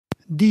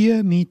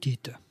Dear Meat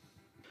Eater,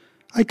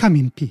 I come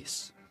in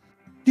peace.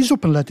 This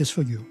open letter is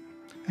for you,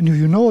 and if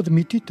you know other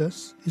meat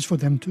eaters, it's for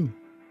them too.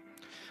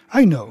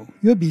 I know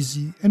you're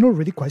busy and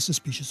already quite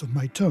suspicious of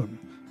my tone,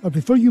 but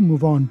before you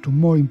move on to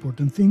more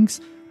important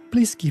things,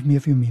 please give me a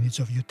few minutes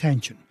of your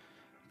attention,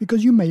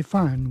 because you may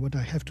find what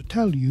I have to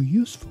tell you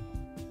useful.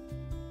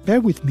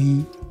 Bear with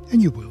me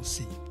and you will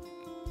see.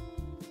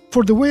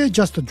 For the way I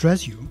just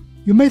address you,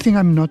 you may think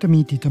I'm not a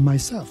meat eater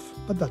myself,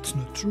 but that's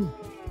not true.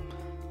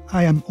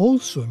 I am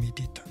also a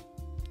meat eater.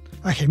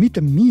 I have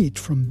eaten meat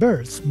from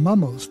birds,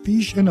 mammals,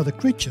 fish and other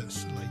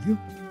creatures like you.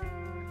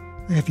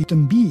 I have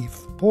eaten beef,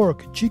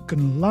 pork,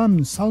 chicken,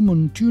 lamb,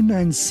 salmon, tuna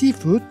and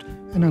seafood,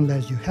 and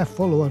unless you have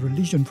followed a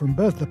religion from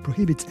birth that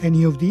prohibits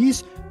any of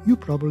these, you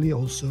probably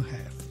also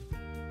have.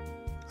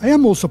 I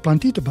am also a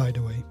plant eater, by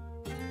the way.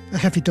 I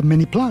have eaten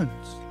many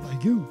plants,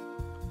 like you.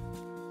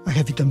 I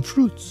have eaten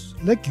fruits,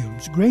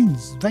 legumes,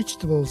 grains,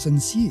 vegetables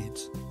and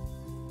seeds.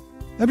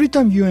 Every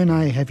time you and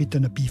I have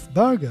eaten a beef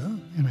burger,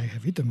 and I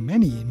have eaten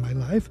many in my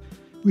life,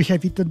 we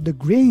have eaten the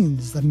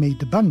grains that made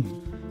the bun,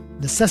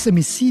 the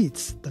sesame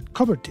seeds that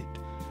covered it,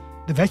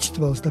 the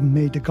vegetables that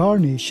made the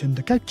garnish and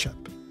the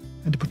ketchup,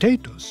 and the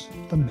potatoes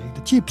that made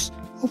the chips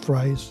or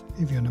fries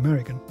if you're an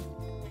American.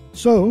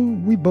 So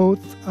we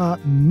both are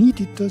meat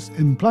eaters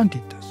and plant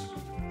eaters,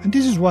 and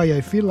this is why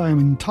I feel I am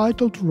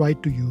entitled to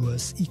write to you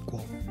as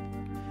equal.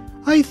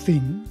 I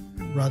think,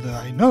 rather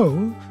I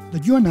know,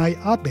 that you and I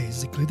are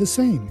basically the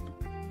same.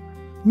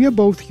 We are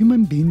both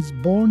human beings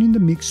born in the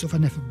mix of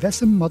an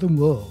effervescent modern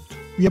world.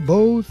 We are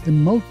both the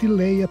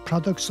multi-layer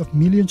products of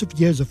millions of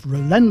years of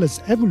relentless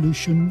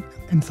evolution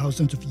and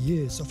thousands of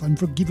years of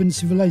unforgiven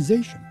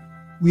civilization.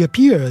 We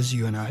appear as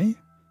you and I,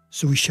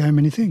 so we share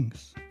many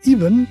things,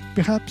 even,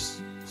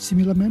 perhaps,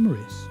 similar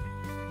memories.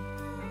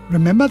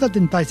 Remember that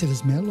enticing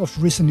smell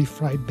of recently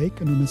fried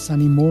bacon on a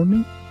sunny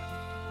morning?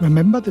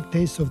 Remember the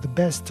taste of the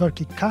best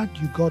turkey cut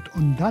you got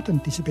on that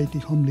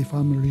anticipated homely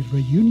family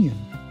reunion?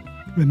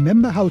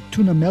 Remember how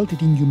tuna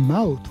melted in your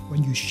mouth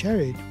when you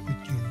shared with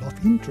your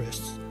love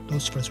interests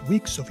those first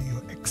weeks of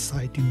your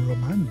exciting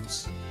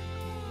romance?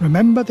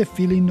 Remember the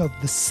feeling of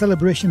the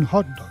celebration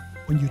hot dog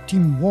when your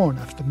team won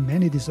after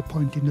many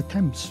disappointing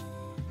attempts?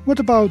 What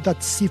about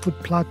that seafood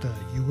platter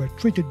you were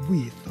treated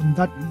with on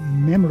that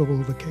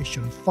memorable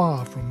vacation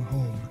far from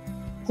home?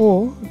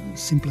 Or,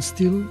 simpler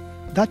still,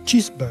 that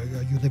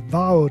cheeseburger you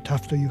devoured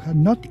after you had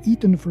not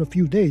eaten for a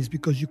few days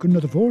because you could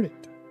not afford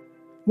it?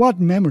 What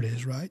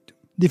memories, right?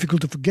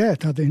 Difficult to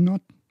forget, are they not?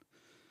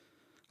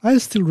 I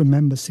still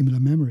remember similar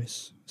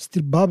memories,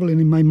 still bubbling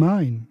in my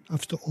mind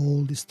after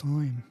all this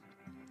time.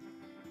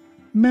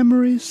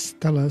 Memories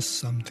tell us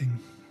something.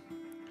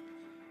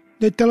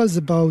 They tell us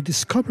about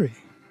discovery,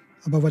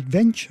 about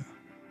adventure,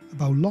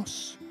 about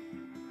loss.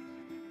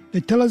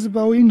 They tell us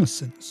about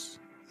innocence,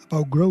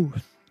 about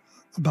growth,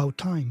 about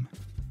time.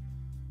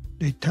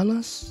 They tell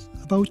us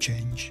about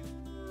change.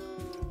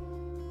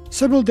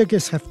 Several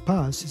decades have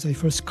passed since I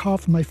first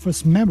carved my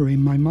first memory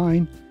in my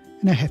mind,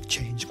 and I have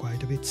changed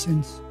quite a bit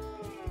since.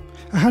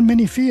 I had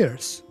many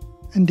fears,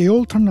 and they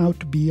all turned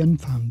out to be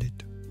unfounded.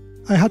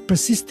 I had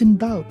persistent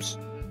doubts,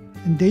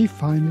 and they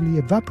finally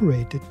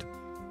evaporated.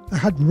 I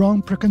had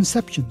wrong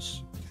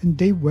preconceptions, and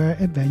they were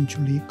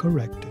eventually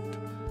corrected.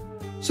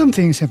 Some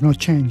things have not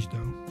changed,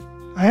 though.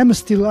 I am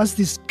still as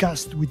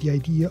disgusted with the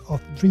idea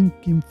of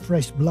drinking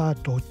fresh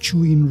blood or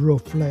chewing raw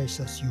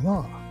flesh as you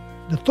are.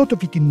 The thought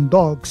of eating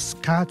dogs,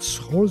 cats,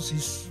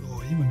 horses,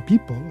 or even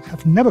people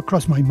have never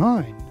crossed my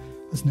mind,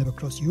 has never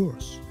crossed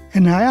yours.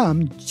 And I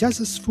am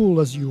just as fooled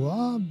as you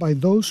are by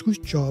those whose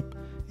job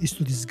is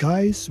to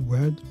disguise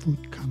where the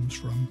food comes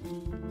from.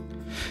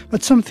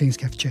 But some things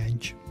have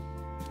changed.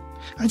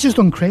 I just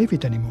don't crave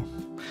it anymore.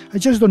 I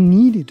just don't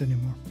need it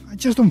anymore. I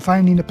just don't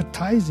find it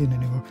appetizing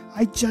anymore.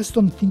 I just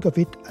don't think of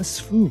it as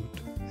food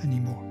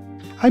anymore.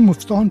 I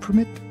moved on from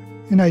it,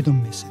 and I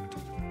don't miss it.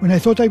 When I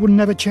thought I would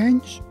never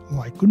change, or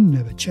I could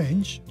never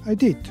change, I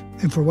did.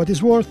 And for what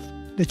it's worth,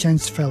 the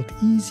change felt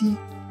easy,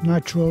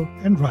 natural,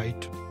 and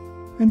right.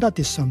 And that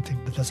is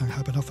something that doesn't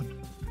happen often.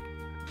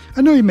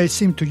 I know it may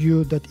seem to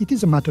you that it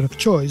is a matter of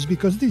choice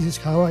because this is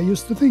how I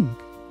used to think.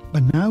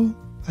 But now,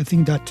 I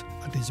think that,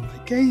 at least in my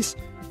case,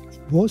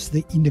 it was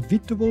the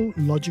inevitable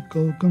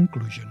logical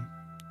conclusion.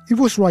 It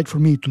was right for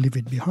me to leave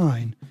it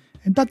behind,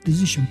 and that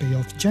decision paid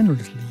off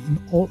generously in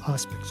all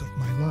aspects of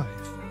my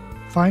life.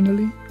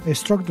 Finally, I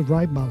struck the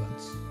right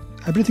balance.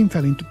 Everything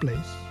fell into place,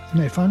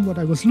 and I found what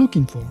I was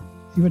looking for,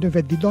 even if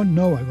I did not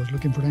know I was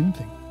looking for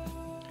anything.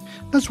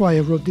 That's why I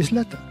wrote this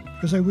letter,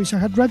 because I wish I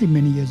had read it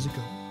many years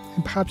ago,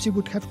 and perhaps it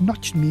would have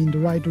nudged me in the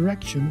right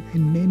direction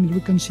and made me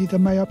reconsider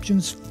my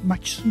options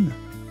much sooner.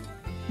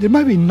 There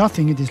might be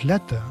nothing in this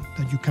letter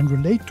that you can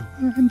relate to,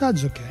 and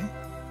that's okay.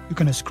 You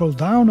can scroll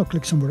down or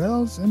click somewhere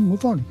else and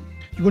move on.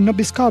 You will not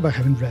be scarred by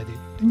having read it,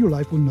 and your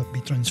life will not be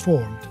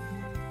transformed.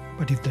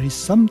 But if there is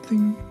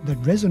something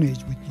that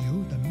resonates with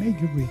you that made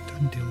you read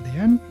until the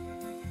end,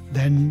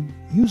 then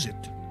use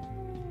it.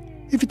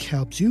 If it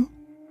helps you,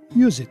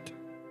 use it.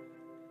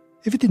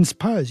 If it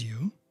inspires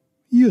you,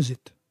 use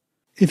it.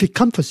 If it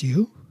comforts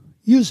you,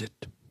 use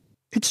it.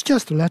 It's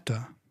just a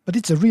letter, but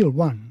it's a real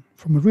one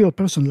from a real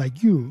person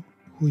like you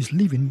who is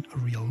living a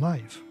real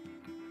life.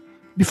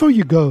 Before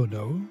you go,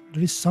 though,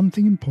 there is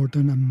something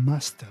important I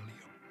must tell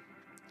you.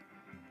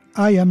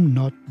 I am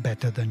not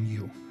better than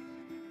you.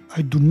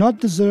 I do not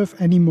deserve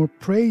any more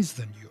praise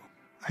than you.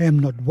 I am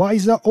not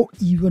wiser or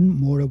even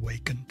more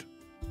awakened.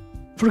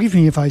 Forgive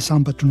me if I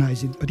sound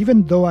patronizing, but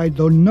even though I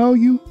don't know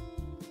you,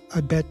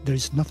 I bet there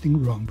is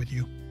nothing wrong with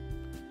you.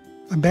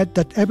 I bet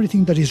that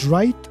everything that is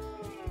right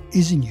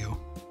is in you.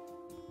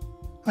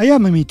 I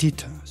am a meat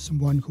eater,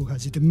 someone who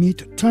has eaten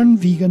meat turned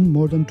vegan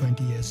more than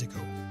 20 years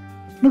ago.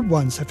 Not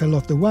once I fell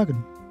off the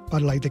wagon,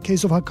 but like the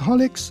case of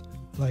alcoholics,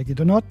 like it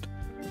or not,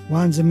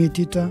 once a meat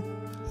eater,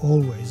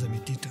 always a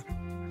meat eater.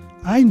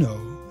 I know,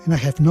 and I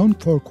have known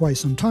for quite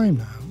some time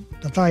now,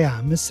 that I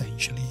am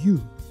essentially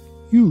you.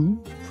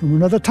 You, from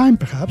another time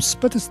perhaps,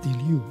 but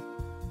still you.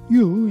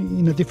 You,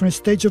 in a different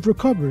stage of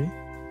recovery,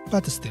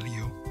 but still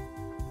you.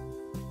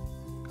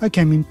 I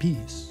came in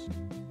peace,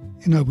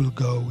 and I will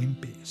go in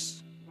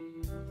peace.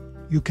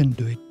 You can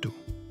do it too.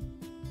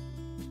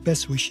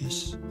 Best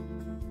wishes,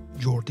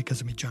 Jordi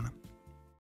Casamigiana.